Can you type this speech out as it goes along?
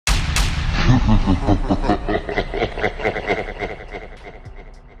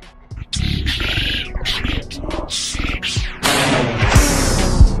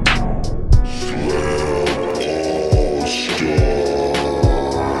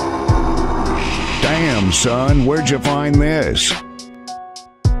Damn, son, where'd you find this?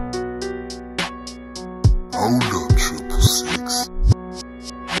 Hold up, 6ixx.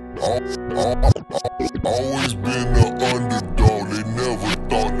 Always been the underdog. They never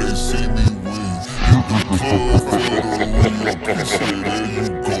thought they'd see me win. Hit the club for the re-up. Say there you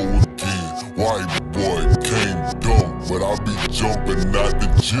go again. White boy came dumb, but I be jumping out the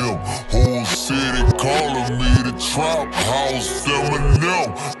gym. Whole city calling me the trap house Eminem.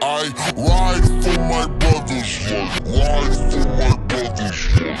 I ride for my brothers, ride for my brothers,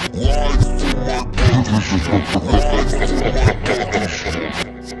 ride for my brothers, ride for my brothers.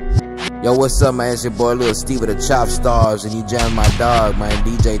 Yo, what's up, man? It's your boy Lil Steve of the Chop Stars, and you jamming my dog, man,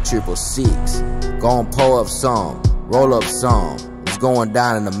 DJ 6ixx. Gon' pull up some, roll up some. It's going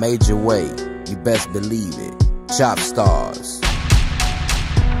down in a major way. You best believe it. Chop Stars.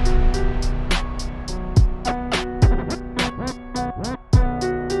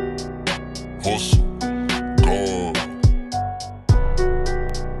 Hustle, dog,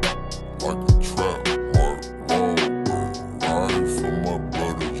 like a trap, Mark Walberg. Ride for my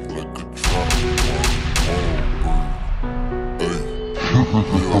brothers like a trap, Mark Walberg. Hey,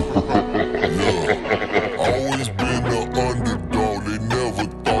 yeah. Always been the underdog. They never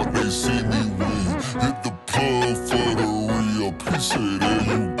thought they'd see me win. Hit the plug for the re-up. He said, there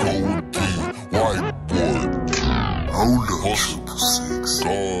you go again. White boy, hold up, hustle, 6ixx,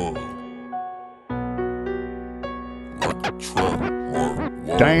 dog.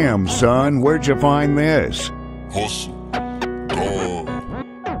 Damn, son, where'd you find this? Hustle, dog.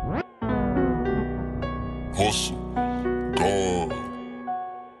 Hustle, dog.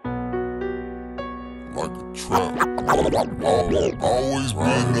 Like a trap. Always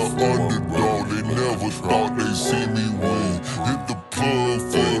been the underdog. They never thought they'd see me win. Hit the plug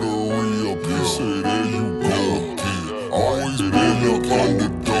for the re-up. He said, there you go again. Always been the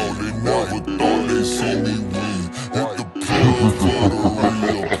underdog. They never thought they'd see me win. Hit the plug for the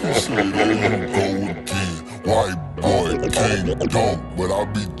re-up. He said, there you go again. White boy came dumb, but I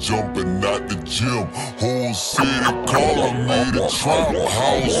be jumping out the gym. Whole city calling me the trap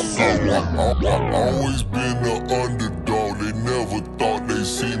house. Always been the underdog. They never thought they'd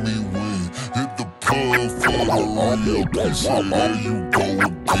see me win. Hit the plug for the re-up. He said, there you go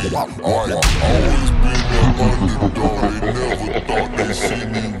again. Always been the underdog. They never thought they'd see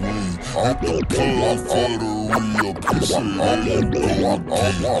me win. Hit the plug for the re-up. He said, there you go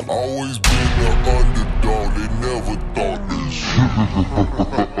again. Always been the underdog. They never thought they'd see me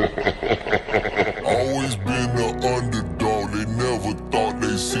Always been the underdog. They never thought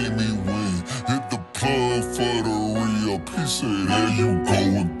they'd see me win. Hit the plug for the re-up. He said, there you go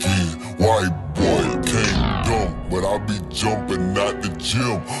again. White boy came dumb, but I be jumping out the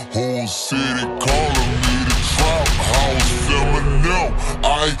gym. Whole city calling me the trap house Eminem. I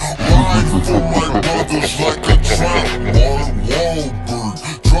ride for my brothers like a trap, Mark Walberg.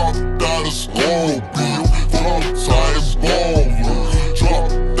 Dropped out of school, bill, full-time baller.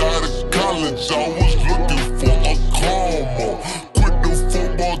 Dropped out of college, I was looking for a karma. Quit the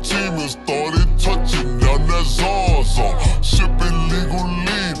football team and started touching down that Zaza. Shipping legal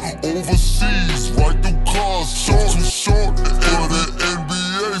lean overseas, right through cars. Short too short to enter the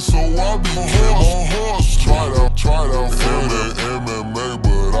NBA, so I be horse. Tried out for that MMA,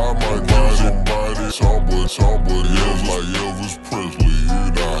 but I might buy somebody. Chomba dance like Elvis Presley. You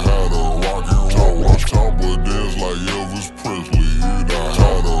know how to rock and roll. Chomba dance like Elvis Presley. You know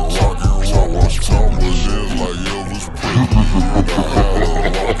how to rock and roll. Chomba dance like Elvis Presley. You know how to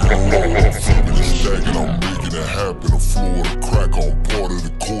rock and roll. I'm flipping and stacking, I'm making it happen. The floor, the crack, I'm part of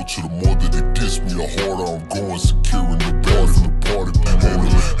the culture. The more that they diss me, the harder I'm going. Securing the party,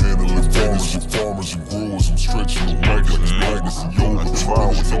 handling farmers and growers. I'm stretching the rack like it's Magnus and yoga. Trying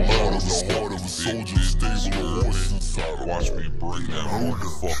with the mind of the heart of a soldier, stable horse inside. Watch me bring that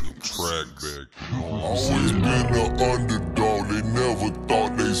motherfucking track back. Always been the underdog. They never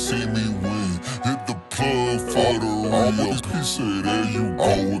thought they'd see me win. Hit the plug for the re-up. He said, there you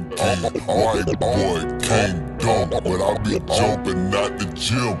go again. White boy came dumb, but I be jumping out the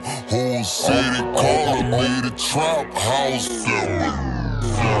gym. Whole city calling me the trap house Eminem.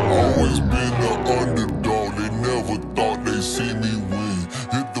 Always been the underdog. They never thought they'd see me win.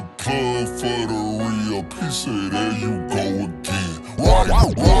 Hit the plug for the re-up. He said, there you go again.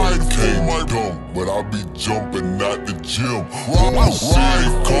 Ride came dumb, but I be jumping out the gym. Whole city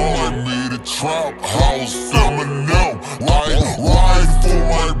calling me the trap house Eminem. I ride for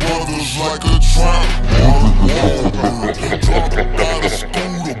my brothers like a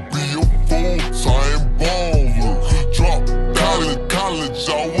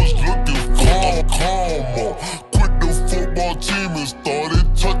started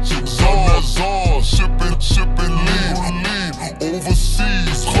touching Zars, shipping lean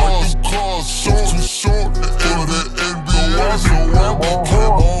overseas. Cars short, too short for the NBA, so I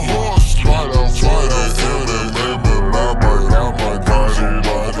became a horse. Try that, maybe I might got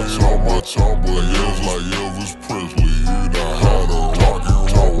somebody on my tongue, but it's like Elvis Presley. You know how to rock and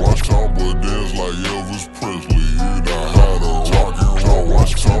roll, watch tumble dance like Elvis Presley. You know how to rock and roll,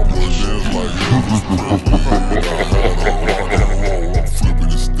 watch tumble dance like Elvis Presley. You know how to rock and roll. I'm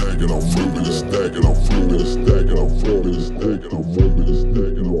flipping and stacking, I'm flipping and stacking, I'm flipping and stacking, I'm flipping and stacking, I'm flipping and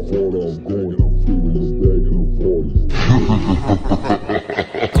stacking, I'm holding, I'm going, I'm flipping and stacking, I'm holding.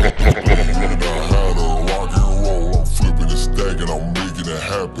 You know how to rock and roll. I'm flipping and stacking, I'm making it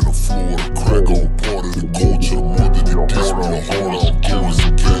happen. The floor, the crack on part of the culture. The more that they diss me, the harder I'm going.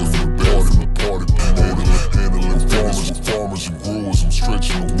 Some gas for the bad from the party. Handling farmers and growers. I'm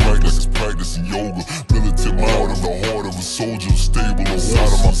stretching the whack like it's practicing yoga. Militant mind of the heart of a soldier. Stable on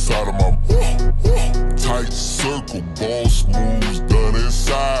side of my tight circle. Boss moves done in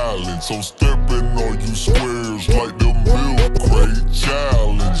silence. I'm stepping on you squares like the milk crate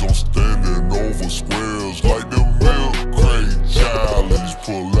challenge. I'm standing over squares like the milk crate challenge.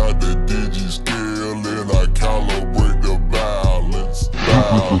 Pull out the digi scale and I calibrate the balance.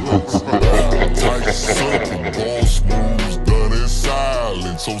 Tight circle, boss moves done in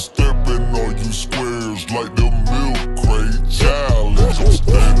silence. I'm stepping on you squares like the milk crate challenge. I'm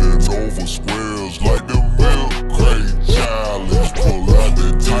standing over squares like the milk crate challenge. Pull out the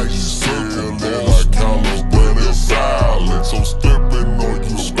digi scale and I calibrate the balance. I'm stepping on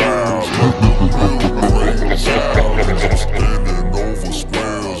you squares like the milk crate challenge. I'm standing over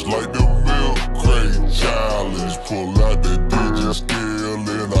squares like the milk crate challenge. Pull out the digi scale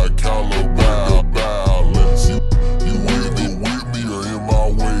and I calibrate the balance. You either with me or in my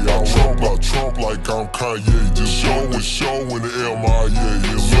way. I trump like I'm Kanye. Just showing the MIA.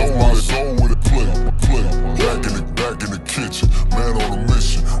 And my soul with it play. Back in the kitchen. Man on a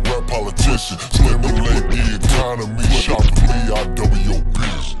mission. Rap politician. Stimulate the economy. Shopping me, I WOP.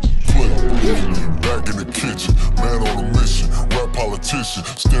 Back in the kitchen, man on a mission, rap politician,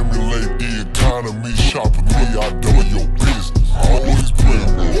 stimulate the economy, shopping me, I do your business, always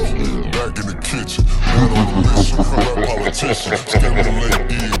playing roles. Back in the kitchen, man on a mission, rap politician, stimulate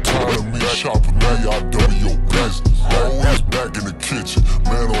the economy, shopping me, I do your business, always back in the kitchen,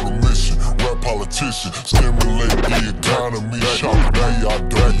 man on a mission, rap politician, stimulate the economy, shopping me, I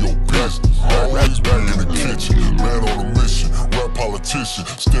do your business, always back in the kitchen, man on a mission, rap politician,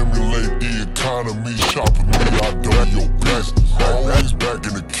 stimulate the economy, shopping me, I do your business. Always back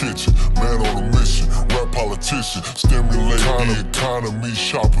in the kitchen, man on a mission, rap politician, stimulate the economy,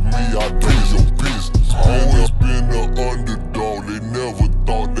 shopping me, I do your business. Always been the underdog, they never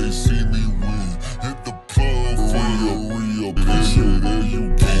thought they see me win. Hit the plug for real, they say there you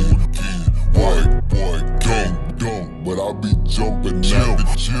go again. White boy, dumb, but I be jumping out the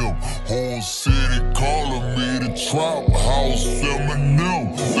gym. Whole city calling me the trap house feminine.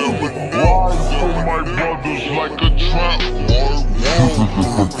 My brother's like a trap boy.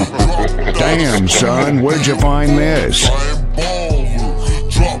 Damn, son, where'd you find this?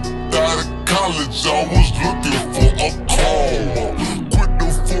 Dropped out of college, I was looking for a call. Quit the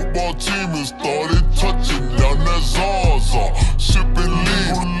football team and started touching down that Zaza. Shipping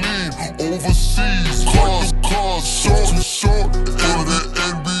lean overseas. Cars short, too short for the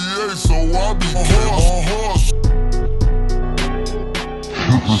NBA, so I became a horse.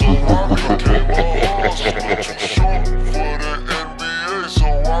 So I became a hustler. Too short for the NBA, so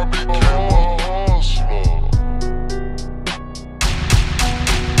I became a hustler.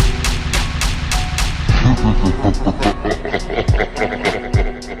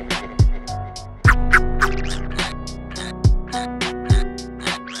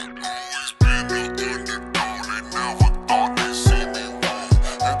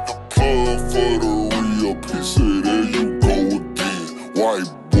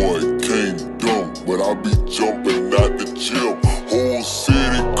 I be jumping out the gym. Whole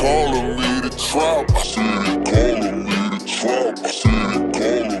city calling me the trap. City calling me the trap. City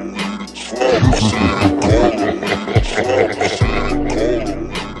calling me the trap. City calling me the trap. City calling me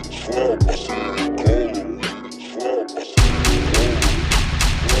the trap. City calling me the trap.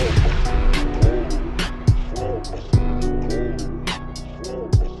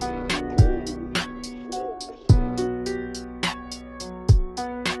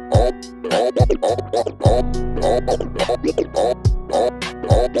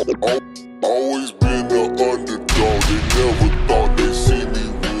 Always been the underdog, they never thought they'd see me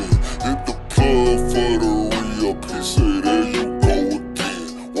win. Hit the plug for the re-up, he say there you go again.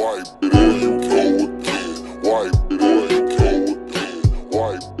 Wipe it, there you go again. Wipe it, there you go again.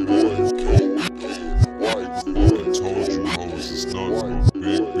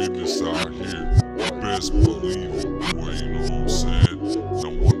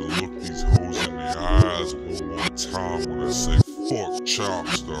 Chop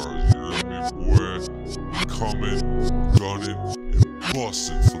Stars, you hear me, boy? Coming, gunning, and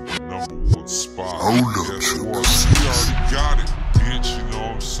busting for the #1 spot. Guess what? We already got it, bitch, you know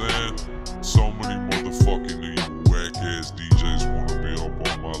what I'm saying? So many motherfucking whack-ass DJs wanna be up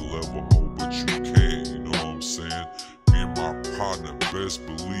on my level, but you can't, you know what I'm saying? Me and my partner, Bezz,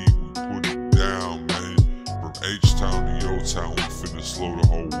 believe we put it down, man. From H-Town to Yo-Town, we finna slow the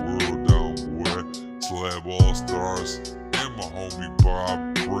whole world down, boy. SlabAllStarz and my homie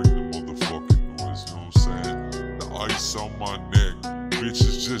Bob, bring the motherfucking noise, you know what I'm saying? The ice on my neck, bitch,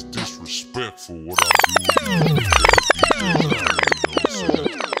 is just disrespectful what I'm doing. You know what I'm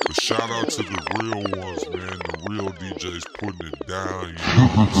saying? But shout out to the real ones, man, the real DJs putting it down, you know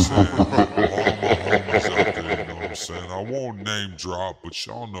what I'm saying? All my homies out there, you know what I'm saying? I won't name drop, but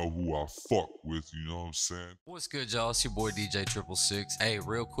y'all know who I fuck with, you know what I'm saying? What's good, y'all? It's your boy DJ 6ixx. Hey,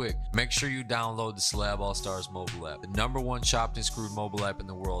 real quick, make sure you download the SlabAllStarz mobile app, the #1 chopped and screwed mobile app in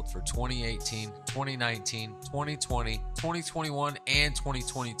the world for 2018, 2019, 2020, 2021, and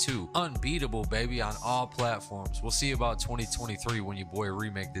 2022. Unbeatable, baby, on all platforms. We'll see about 2023 when your boy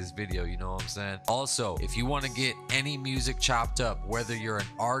remake this video, you know what I'm saying? Also, if you want to get any music chopped up, whether you're an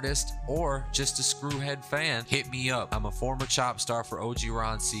artist or just a Screwhead fan, hit me up. I'm a former chop star for OG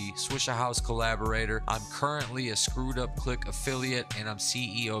Ron C, Swisher House collaborator. I'm currently a Screwed Up Click affiliate, and I'm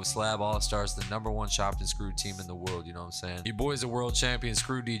CEO of SlabAllStarz, the #1 chopped and screwed team in the world, you know what I'm saying? Your boy's a world champion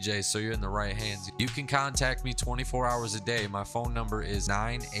screw DJ, so you're in the right hands. You can contact me 24 hours a day. My phone number is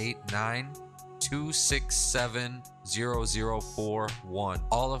 989-267-0041.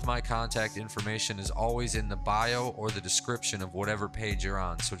 All of my contact information is always in the bio or the description of whatever page you're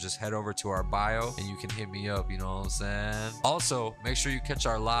on. So just head over to our bio and you can hit me up, you know what I'm saying? Also, make sure you catch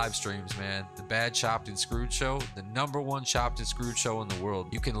our live streams, man. The Bad Chopped and Screwed Show, the #1 chopped and screwed show in the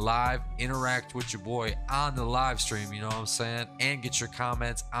world. You can live interact with your boy on the live stream, you know what I'm saying? And get your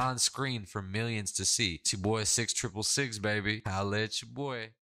comments on screen for millions to see. It's your boy 6ixx, baby. Holla at your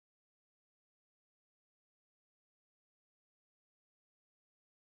boy.